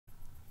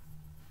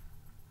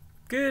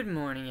Good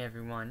morning,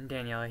 everyone.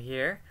 Daniella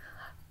here.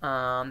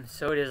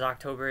 So it is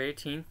October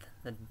 18th,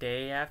 the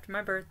day after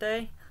my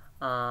birthday.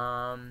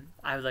 I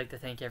would like to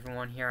thank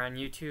everyone here on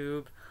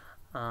YouTube,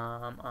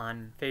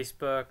 on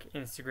Facebook,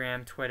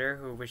 Instagram, Twitter,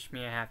 who wished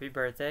me a happy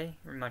birthday.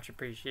 Much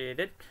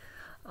appreciated.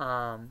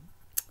 People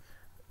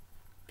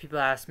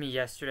asked me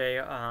yesterday,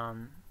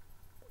 and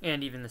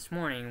even this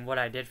morning, what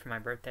I did for my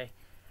birthday.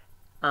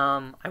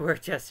 I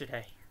worked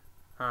yesterday.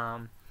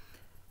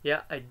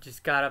 Yeah, I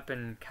just got up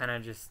and kind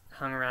of just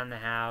hung around the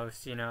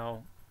house,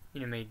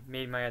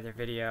 made my other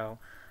video.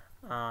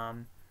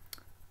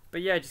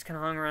 But yeah, I just kind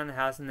of hung around the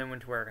house and then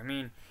went to work. I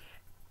mean,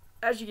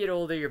 as you get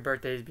older, your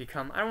birthdays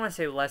become, I don't want to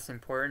say less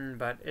important,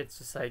 but it's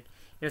just like,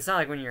 it's not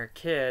like when you're a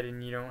kid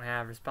and you don't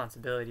have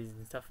responsibilities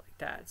and stuff like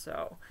that.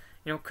 So,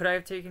 could I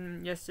have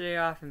taken yesterday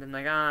off and been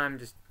like, I'm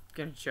just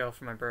going to chill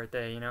for my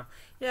birthday,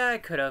 Yeah, I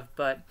could have,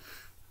 but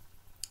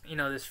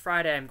this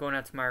Friday I'm going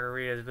out to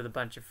margaritas with a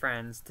bunch of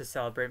friends to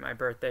celebrate my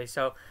birthday,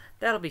 so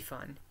that'll be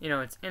fun.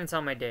 It's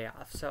on my day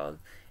off, so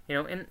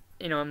it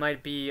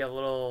might be a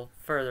little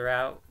further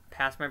out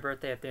past my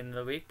birthday at the end of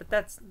the week, but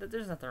there's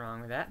nothing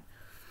wrong with that.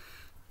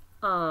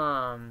 What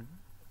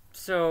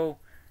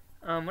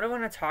I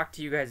want to talk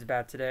to you guys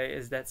about today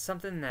is that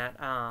something that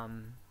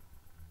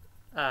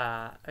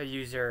a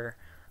user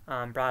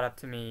brought up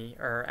to me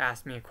or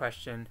asked me a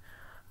question,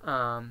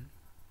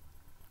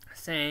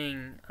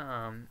 saying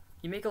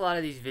you make a lot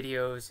of these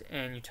videos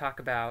and you talk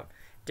about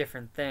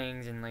different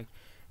things, and like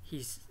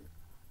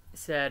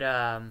said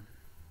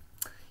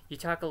you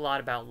talk a lot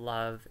about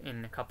love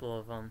in a couple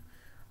of them,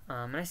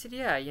 and I said,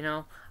 yeah,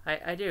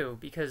 I do,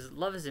 because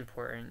love is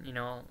important.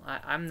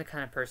 I'm the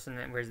kind of person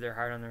that wears their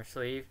heart on their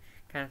sleeve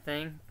kind of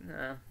thing,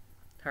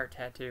 heart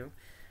tattoo,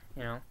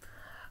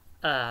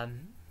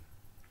 and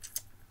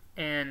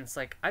it's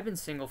like I've been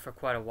single for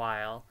quite a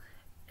while.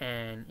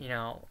 And,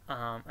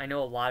 I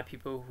know a lot of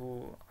people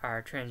who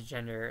are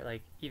transgender,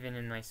 like even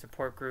in my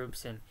support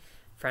groups and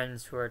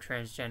friends who are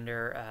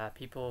transgender,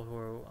 people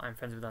who I'm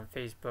friends with on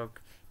Facebook,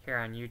 here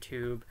on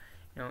YouTube,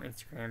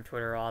 Instagram,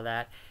 Twitter, all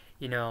that,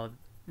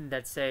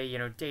 that say,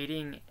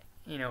 dating,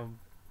 and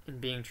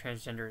being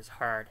transgender is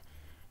hard.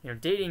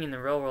 Dating in the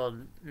real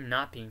world,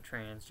 not being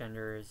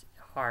transgender is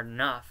hard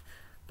enough.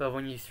 But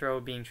when you throw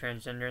being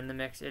transgender in the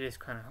mix, it is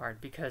kind of hard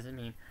because,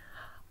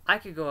 I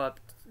could go up,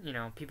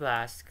 people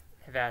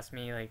have asked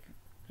me, like,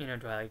 do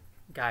I like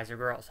guys or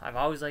girls? I've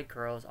always liked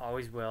girls,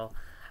 always will.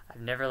 I've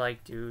never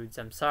liked dudes.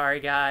 I'm sorry,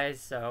 guys.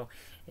 So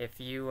if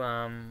you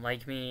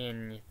like me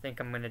and you think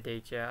I'm gonna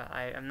date you,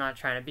 I'm not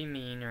trying to be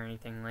mean or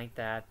anything like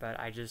that, but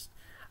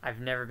I've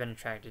never been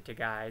attracted to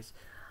guys.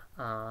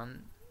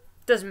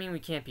 Doesn't mean we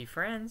can't be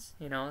friends.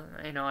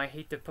 I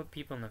hate to put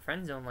people in the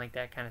friend zone like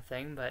that kind of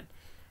thing, but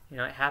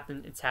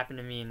it's happened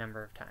to me a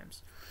number of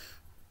times.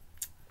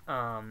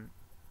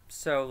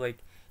 So like,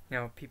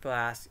 people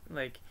ask,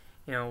 like,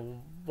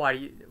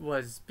 why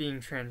was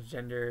being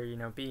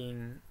transgender,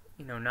 being,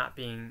 not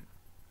being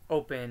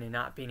open and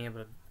not being able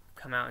to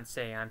come out and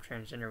say I'm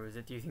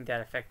transgender, do you think that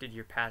affected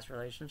your past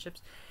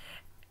relationships?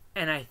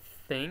 And I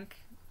think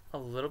a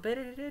little bit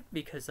it did,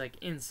 because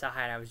like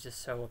inside I was just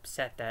so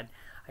upset that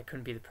I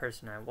couldn't be the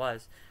person I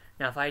was.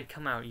 Now if I had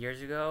come out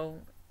years ago,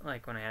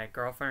 like when I had a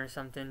girlfriend or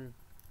something,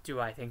 do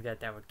I think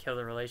that would kill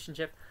the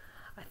relationship?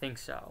 I think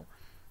so.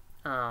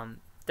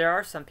 There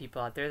are some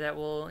people out there that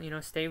will,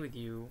 stay with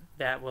you,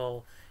 that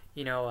will,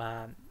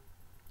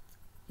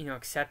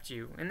 accept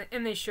you,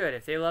 and they should.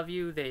 If they love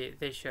you,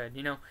 they should.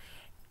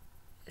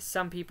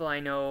 Some people I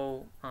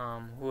know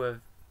who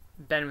have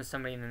been with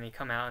somebody and then they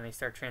come out and they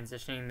start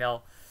transitioning,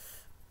 they'll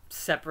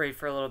separate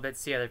for a little bit,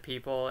 see other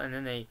people, and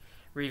then they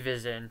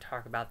revisit and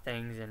talk about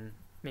things and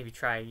maybe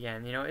try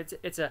again.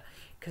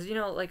 Because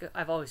like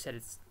I've always said,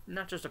 it's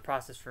not just a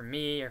process for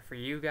me or for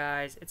you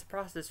guys, it's a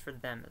process for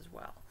them as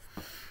well.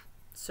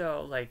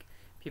 So, like,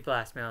 people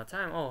ask me all the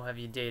time, oh, have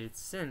you dated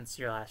since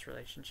your last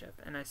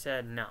relationship? And I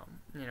said no,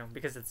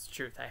 because it's the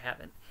truth, I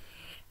haven't.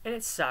 And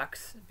it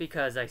sucks,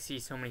 because I see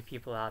so many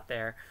people out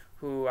there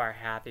who are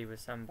happy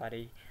with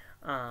somebody,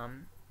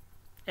 and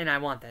I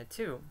want that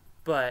too.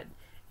 But,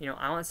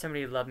 I want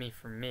somebody to love me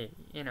for me,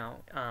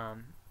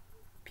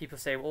 People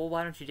say, well,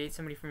 why don't you date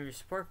somebody from your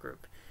support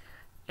group?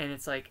 And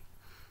it's like,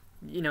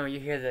 you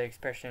hear the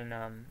expression,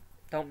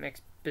 don't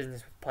mix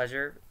business with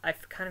pleasure. I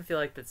kind of feel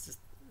like that's just,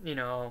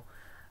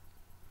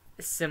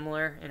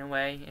 similar in a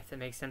way, if that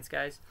makes sense,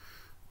 guys.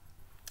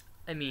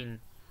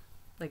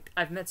 Like,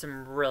 I've met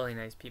some really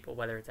nice people,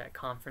 whether it's at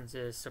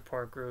conferences,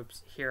 support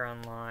groups, here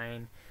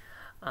online,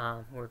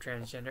 who are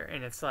transgender,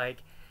 and it's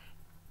like,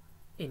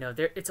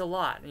 it's a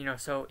lot,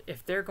 so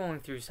if they're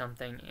going through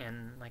something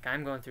and like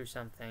I'm going through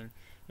something,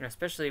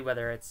 especially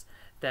whether it's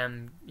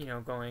them,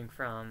 going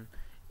from,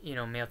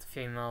 male to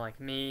female like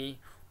me,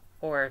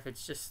 or if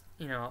it's just,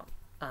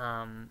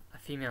 a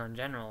female in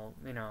general,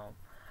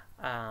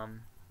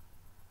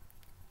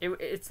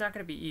 it's not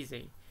going to be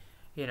easy,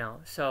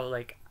 so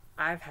like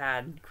I've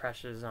had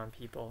crushes on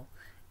people,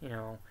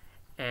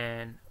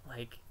 and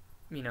like,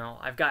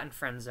 I've gotten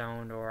friend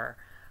zoned, or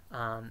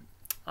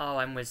oh,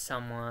 I'm with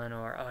someone,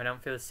 or oh, I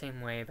don't feel the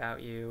same way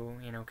about you,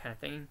 kind of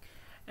thing.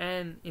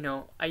 And,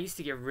 I used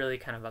to get really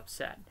kind of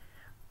upset.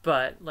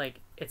 But,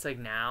 like, it's like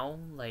now,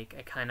 like,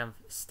 I kind of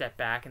step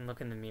back and look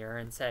in the mirror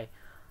and say,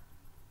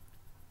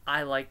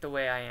 I like the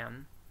way I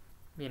am.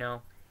 You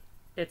know,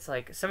 it's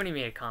like somebody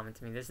made a comment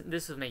to me.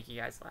 This will make you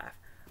guys laugh.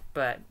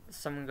 But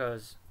someone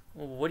goes,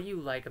 well, what do you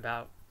like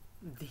about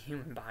the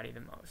human body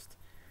the most?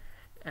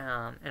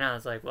 And I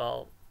was like,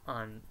 well,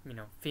 on,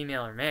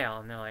 female or male?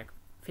 And they're like,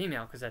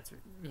 female, because that's,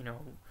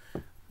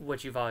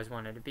 what you've always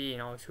wanted to be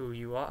and always who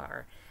you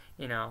are,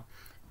 And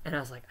I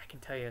was like, I can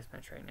tell you this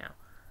much right now.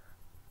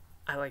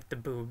 I like the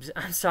boobs.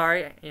 I'm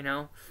sorry,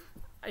 I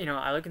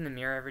look in the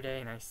mirror every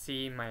day and I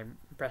see my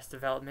breast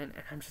development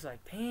and I'm just like,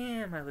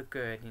 damn, I look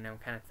good,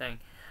 kind of thing.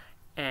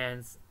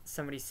 And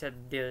somebody said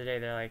the other day,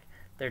 they're like,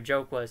 their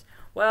joke was,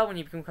 well, when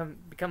you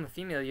become a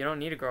female, you don't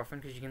need a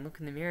girlfriend because you can look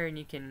in the mirror and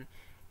you can,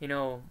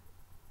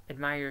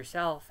 admire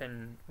yourself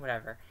and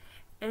whatever.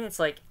 And it's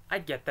like, I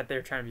get that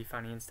they're trying to be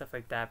funny and stuff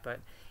like that, but,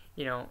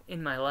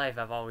 in my life,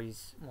 I've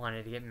always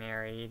wanted to get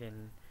married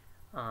and,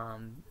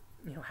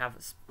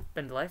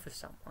 spend life with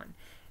someone.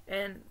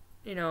 And,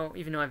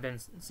 even though I've been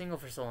single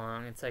for so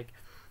long, it's like,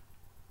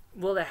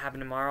 will that happen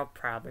tomorrow?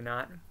 Probably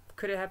not.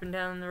 Could it happen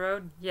down the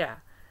road? Yeah.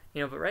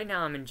 But right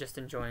now I'm just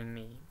enjoying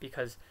me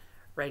because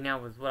right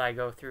now with what I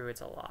go through,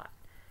 it's a lot.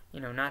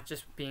 Not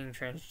just being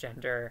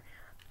transgender.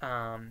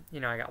 I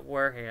got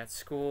work, I got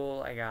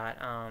school, I got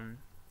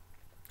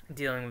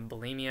dealing with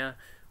bulimia,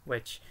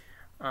 which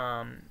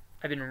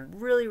I've been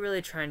really,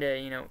 really trying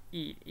to,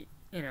 eat,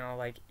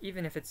 like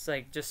even if it's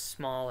like just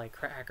small, like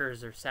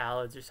crackers or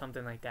salads or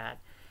something like that,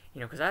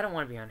 because I don't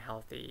want to be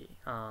unhealthy,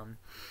 and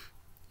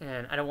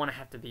I don't want to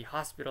have to be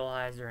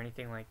hospitalized or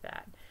anything like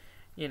that,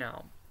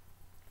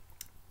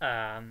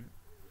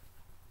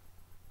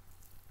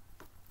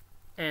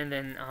 and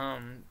then,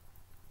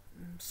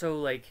 so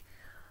like,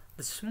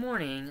 this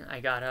morning I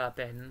got up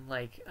and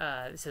like,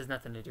 this has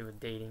nothing to do with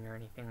dating or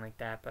anything like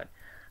that, but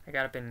I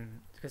got up and,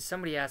 because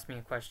somebody asked me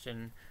a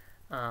question,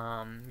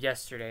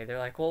 yesterday. They're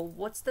like, well,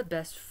 what's the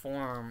best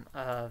form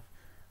of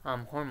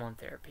hormone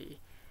therapy?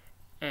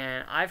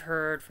 And I've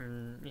heard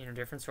from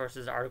different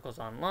sources, articles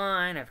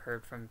online. I've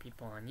heard from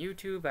people on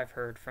YouTube. I've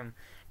heard from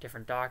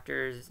different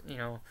doctors.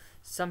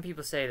 Some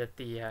people say that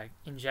the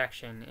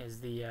injection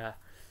is the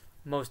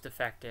most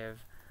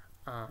effective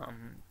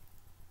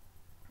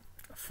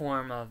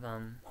form of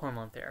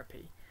hormone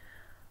therapy.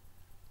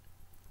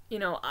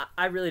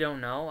 I really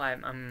don't know.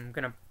 I'm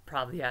gonna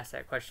probably ask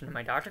that question to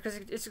my doctor because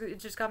it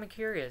just got me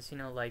curious.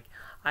 Like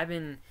I've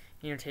been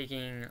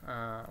taking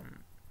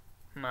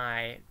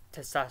my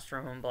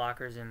testosterone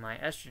blockers and my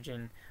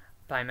estrogen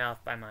by mouth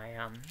by my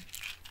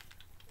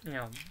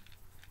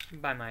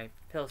by my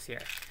pills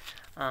here,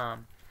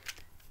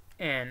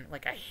 and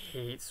like I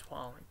hate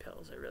swallowing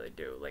pills. I really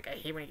do. Like I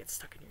hate when it gets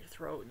stuck in your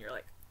throat and you're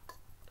like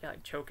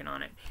choking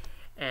on it,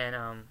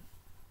 and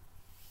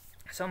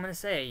so I'm gonna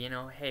say,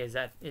 hey,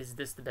 is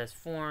this the best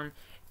form?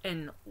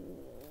 And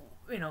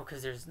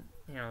because there's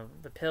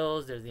the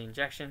pills, there's the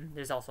injection,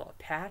 there's also a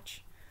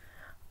patch.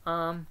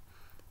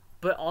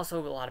 But also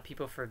a lot of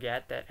people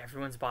forget that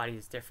everyone's body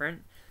is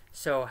different.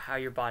 So how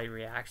your body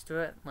reacts to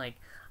it, like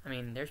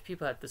there's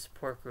people at the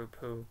support group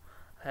who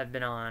have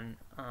been on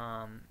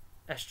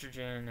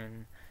estrogen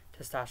and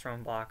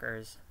testosterone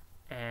blockers,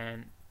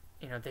 and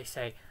they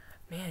say,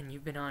 man,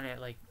 you've been on it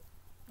like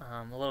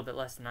a little bit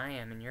less than I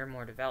am, and you're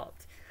more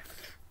developed.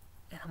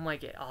 And I'm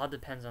like, it all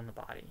depends on the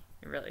body.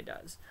 It really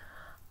does.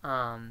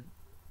 I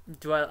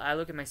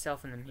look at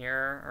myself in the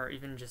mirror, or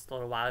even just a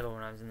little while ago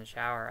when I was in the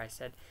shower, I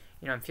said,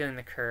 I'm feeling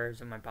the curves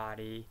of my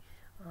body.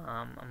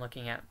 I'm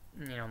looking at,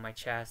 my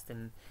chest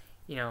and,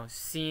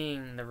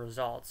 seeing the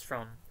results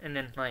from, and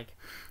then like,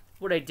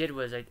 what I did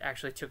was I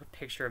actually took a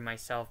picture of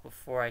myself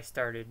before I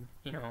started,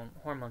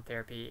 hormone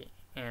therapy.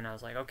 And I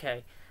was like,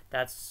 okay,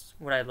 that's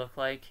what I look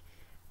like.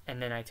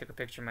 And then I took a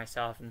picture of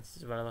myself and this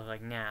is what I look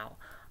like now.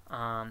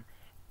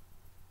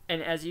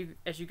 And as you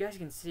guys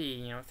can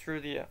see,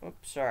 through the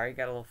oops, sorry,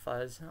 got a little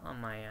fuzz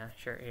on my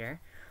shirt here.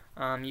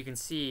 You can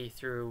see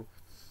through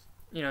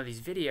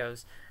these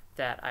videos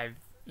that I've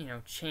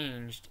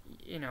changed.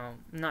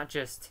 Not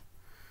just.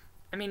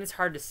 It's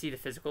hard to see the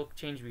physical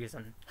change because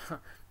I'm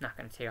not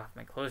gonna take off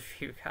my clothes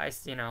for you guys,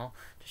 to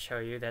show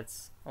you.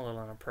 That's a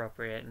little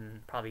inappropriate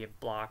and probably get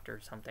blocked or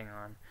something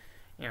on,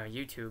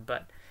 YouTube.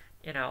 But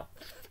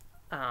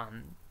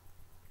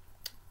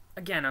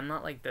again, I'm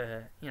not like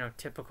the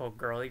typical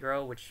girly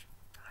girl, which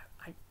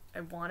I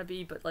want to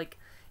be, but like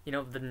the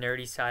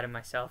nerdy side of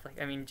myself. Like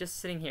just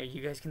sitting here,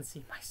 you guys can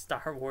see my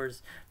Star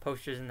Wars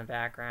posters in the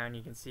background.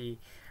 You can see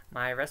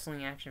my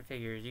wrestling action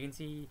figures. You can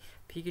see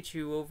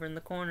Pikachu over in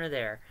the corner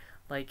there.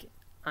 Like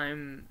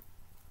I'm,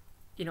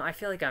 I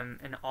feel like I'm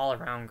an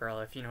all-around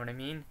girl, if you know what I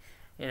mean.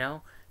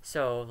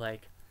 So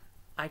like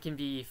I can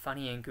be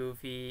funny and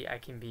goofy. I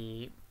can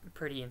be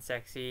pretty and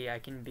sexy. I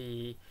can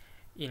be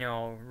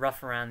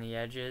rough around the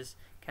edges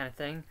kind of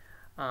thing.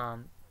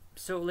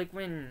 So like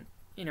when,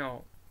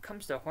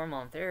 comes to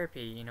hormone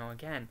therapy,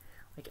 again,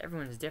 like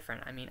everyone's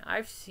different. I mean,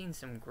 I've seen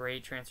some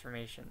great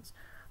transformations.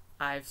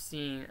 I've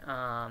seen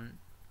a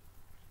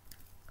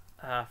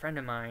friend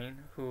of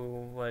mine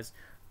who was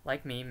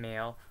like me,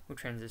 male, who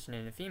transitioned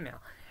into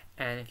female.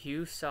 And if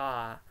you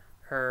saw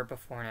her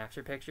before and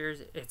after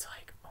pictures, it's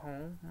like,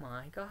 oh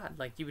my god,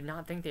 like you would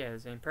not think they are the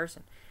same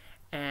person.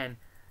 And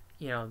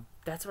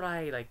that's what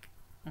I like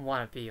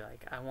want to be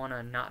like. I want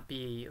to not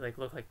be like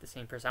look like the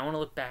same person. I want to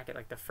look back at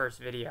like the first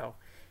video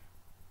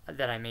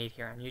that I made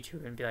here on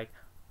YouTube and be like,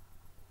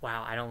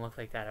 wow, I don't look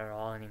like that at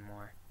all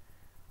anymore.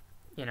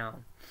 You know,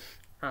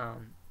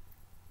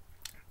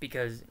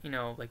 because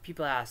like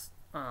people ask,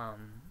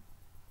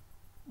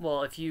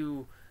 well, if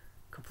you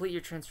complete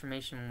your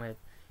transformation with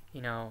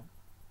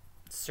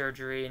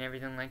surgery and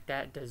everything like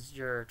that, does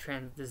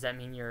that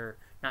mean you're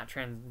not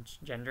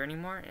transgender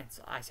anymore? And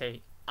so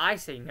I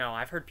say no.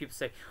 I've heard people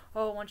say,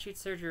 oh, once you get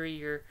surgery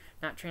you're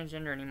not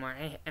transgender anymore,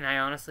 and I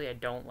honestly, I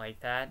don't like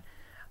that.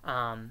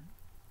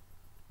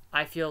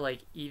 I feel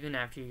like even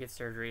after you get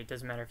surgery, it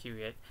doesn't matter if you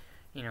get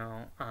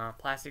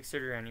plastic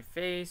surgery on your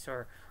face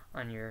or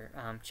on your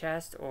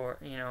chest or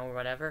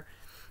whatever,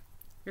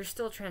 you're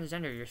still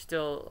transgender. You're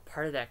still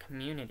part of that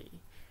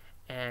community,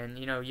 and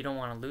you don't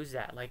want to lose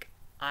that. Like,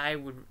 I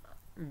would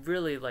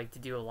really like to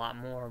do a lot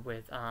more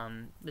with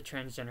the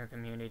transgender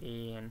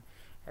community and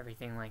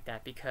everything like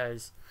that,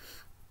 because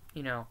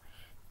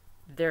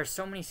there are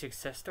so many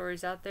success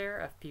stories out there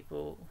of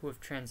people who have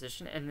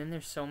transitioned, and then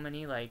there's so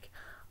many like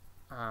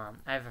I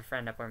have a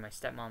friend up where my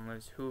stepmom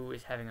lives who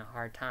is having a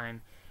hard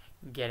time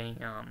getting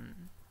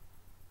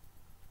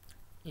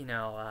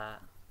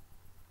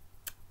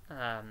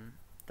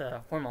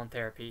the hormone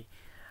therapy,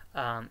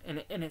 and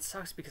it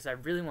sucks because I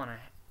really want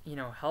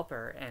to help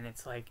her, and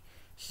it's like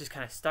she's just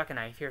kind of stuck. And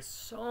I hear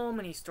so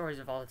many stories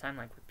of all the time,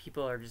 like where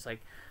people are just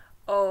like,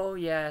 oh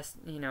yes,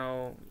 you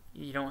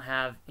don't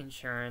have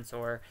insurance,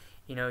 or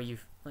you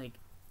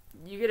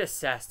get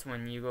assessed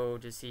when you go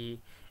to see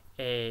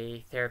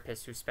a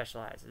therapist who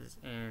specializes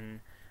in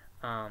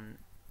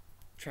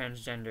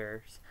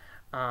transgenders,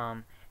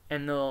 and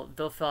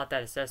they'll fill out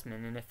that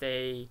assessment, and if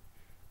they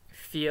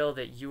feel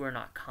that you are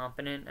not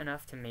competent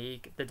enough to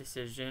make the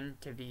decision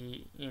to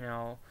be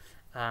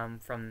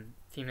from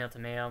female to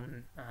male,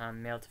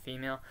 male to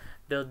female,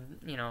 they'll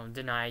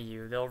deny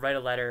you. They'll write a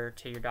letter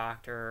to your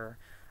doctor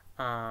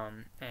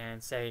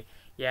and say,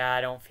 yeah,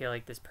 I don't feel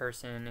like this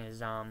person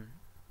is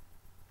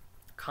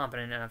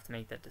competent enough to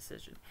make that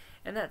decision.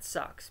 And that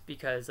sucks,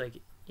 because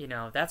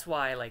that's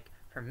why, like,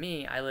 for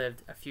me, I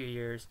lived a few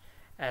years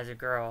as a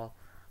girl,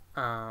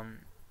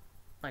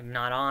 like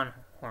not on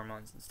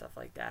hormones and stuff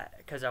like that,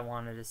 because I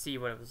wanted to see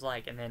what it was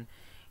like. And then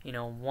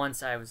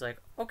once I was like,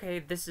 okay,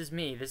 this is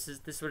me, this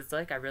is what it's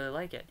like, I really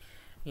like it,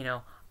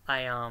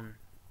 I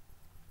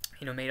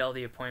made all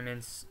the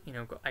appointments,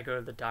 I go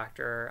to the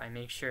doctor, I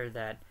make sure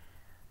that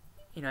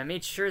I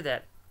made sure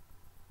that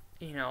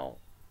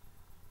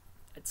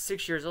at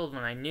 6 years old,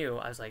 when I knew,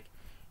 I was like,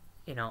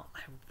 I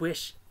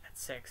wish at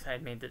 6 I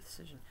had made the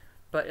decision,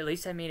 but at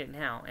least I made it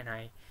now. And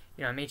I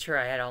made sure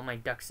I had all my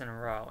ducks in a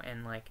row.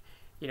 And like,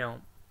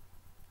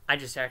 I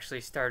just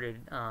actually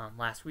started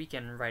last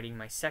weekend writing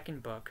my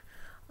second book,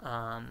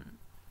 and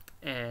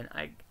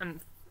I'm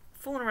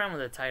fooling around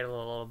with the title a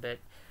little bit,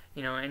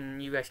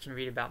 and you guys can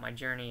read about my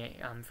journey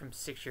from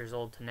 6 years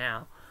old to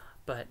now.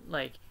 But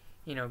like,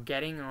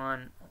 getting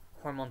on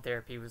hormone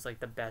therapy was like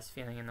the best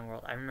feeling in the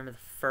world. I remember the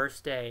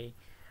first day,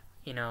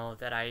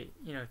 that I,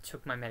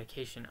 took my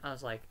medication. I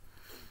was like,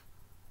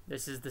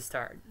 this is the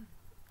start.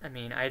 I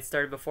mean, I had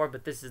started before,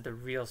 but this is the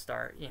real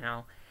start,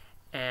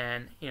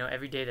 And,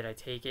 every day that I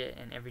take it,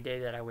 and every day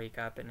that I wake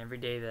up, and every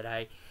day that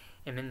I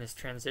am in this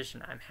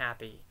transition, I'm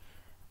happy.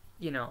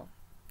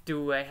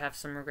 Do I have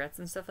some regrets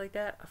and stuff like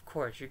that? Of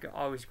course, you're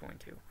always going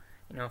to.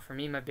 For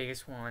me, my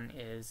biggest one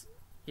is,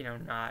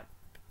 not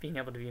being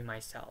able to be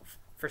myself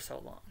for so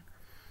long.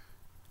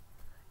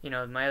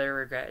 My other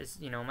regret is,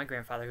 my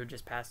grandfather, who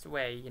just passed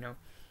away.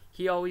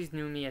 He always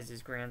knew me as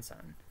his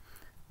grandson.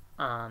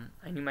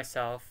 I knew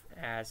myself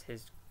as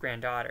his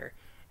granddaughter,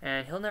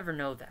 and he'll never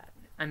know that.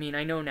 I mean,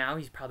 I know now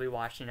he's probably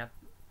watching up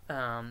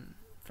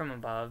from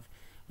above,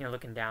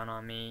 looking down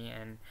on me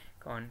and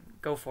going,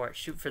 go for it,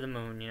 shoot for the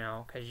moon,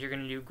 because you're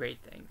going to do great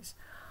things.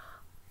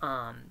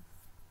 So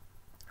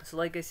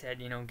like I said,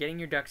 getting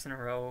your ducks in a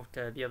row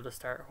to be able to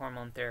start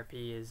hormone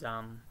therapy is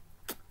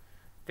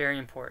very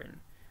important.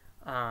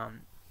 I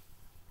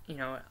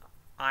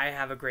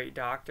have a great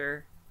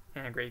doctor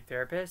and a great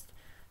therapist,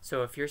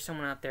 so if you're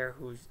someone out there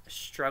who's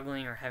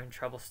struggling or having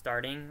trouble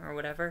starting or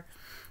whatever,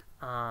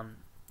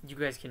 you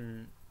guys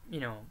can,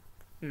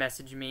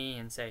 message me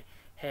and say,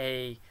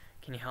 hey,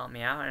 can you help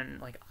me out? And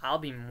like, I'll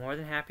be more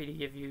than happy to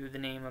give you the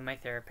name of my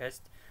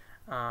therapist.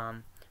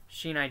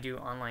 She and I do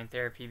online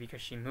therapy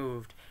because she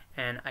moved,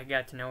 and I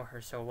got to know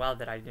her so well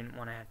that I didn't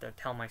want to have to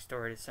tell my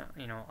story to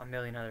a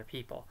million other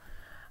people.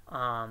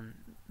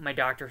 My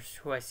doctor,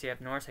 who I see up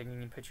north, I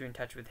can put you in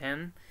touch with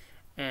him,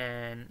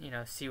 and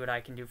see what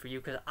I can do for you,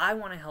 because I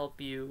want to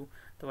help you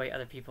the way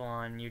other people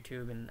on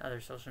YouTube and other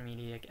social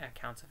media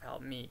accounts have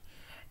helped me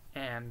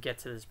get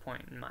to this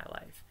point in my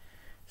life.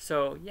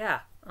 So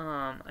yeah,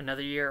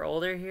 another year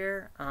older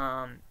here.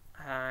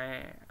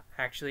 I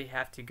actually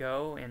have to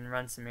go and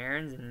run some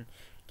errands and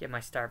get my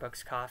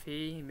Starbucks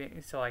coffee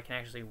so I can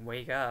actually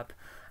wake up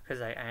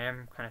because I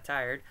am kind of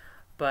tired.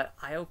 But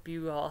I hope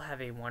you all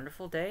have a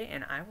wonderful day,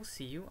 and I will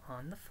see you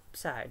on the flip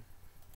side.